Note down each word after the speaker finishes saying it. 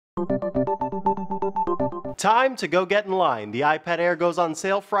Time to go get in line. The iPad Air goes on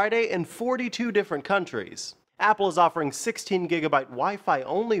sale Friday in 42 different countries. Apple is offering 16GB Wi-Fi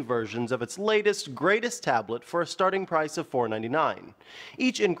only versions of its latest, greatest tablet for a starting price of $499.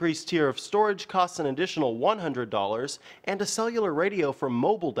 Each increased tier of storage costs an additional $100, and a cellular radio for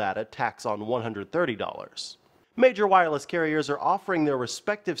mobile data tacks on $130. Major wireless carriers are offering their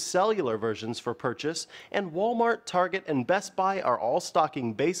respective cellular versions for purchase, and Walmart, Target, and Best Buy are all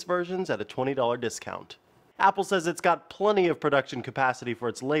stocking base versions at a $20 discount. Apple says it's got plenty of production capacity for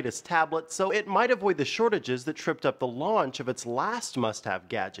its latest tablet, so it might avoid the shortages that tripped up the launch of its last must-have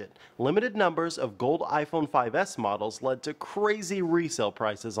gadget. Limited numbers of gold iPhone 5S models led to crazy resale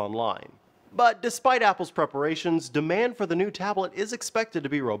prices online. But despite Apple's preparations, demand for the new tablet is expected to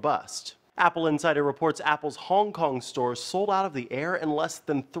be robust. Apple Insider reports Apple's Hong Kong stores sold out of the Air in less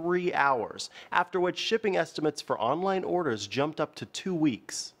than 3 hours, after which shipping estimates for online orders jumped up to 2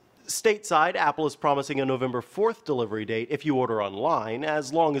 weeks. Stateside, Apple is promising a November 4th delivery date if you order online,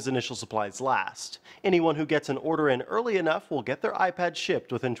 as long as initial supplies last. Anyone who gets an order in early enough will get their iPad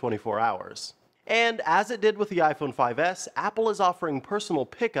shipped within 24 hours. And as it did with the iPhone 5S, Apple is offering personal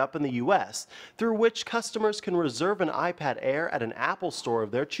pickup in the US, through which customers can reserve an iPad Air at an Apple store of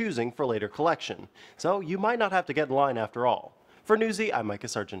their choosing for later collection. So you might not have to get in line after all. For Newsy, I'm Micah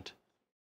Sargent.